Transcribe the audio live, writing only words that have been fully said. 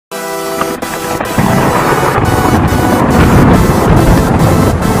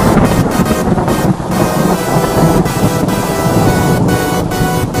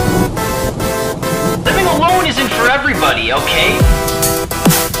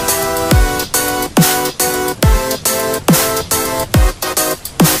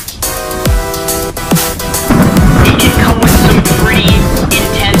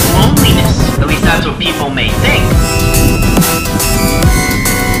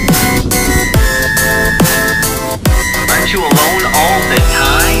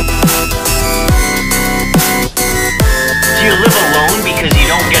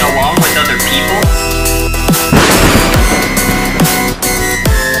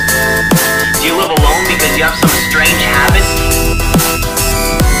because you have some strange habits?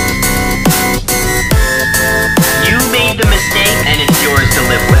 You made the mistake and it's yours to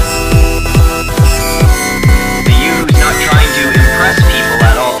live with. The you who's not trying to impress people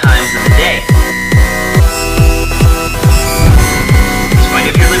at all times of the day. But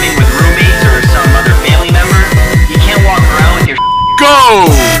if you're living with roommates or some other family member, you can't walk around with your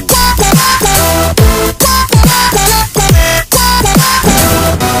Go!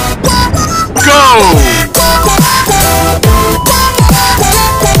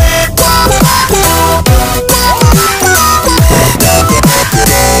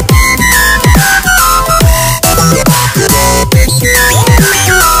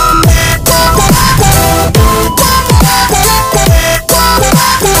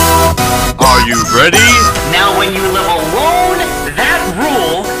 Are you ready? Now when you live alone, that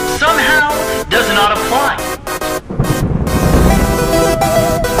rule somehow does not apply.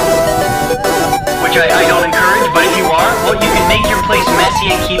 Which I don't encourage, but if you are, well, you can make your place messy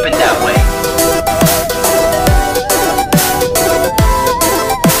and keep it that way.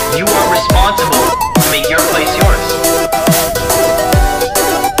 You are responsible to make your place yours.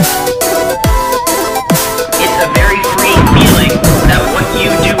 It's a very freeing feeling that what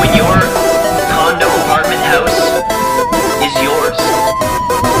you do in your condo, apartment, house is yours.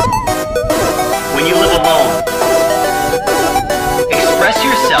 When you live alone, express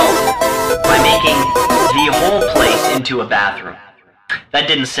yourself by making the whole place into a bathroom. That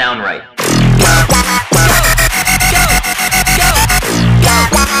didn't sound right.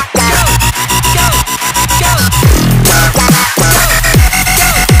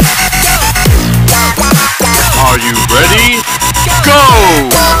 Are you ready? Go!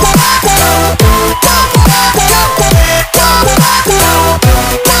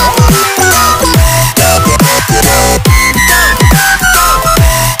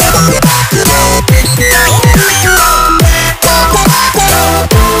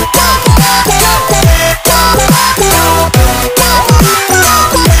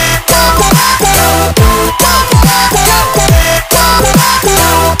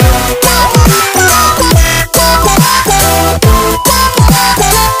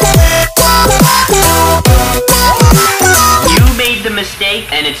 You made the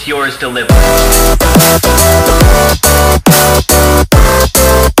mistake and it's yours to live with.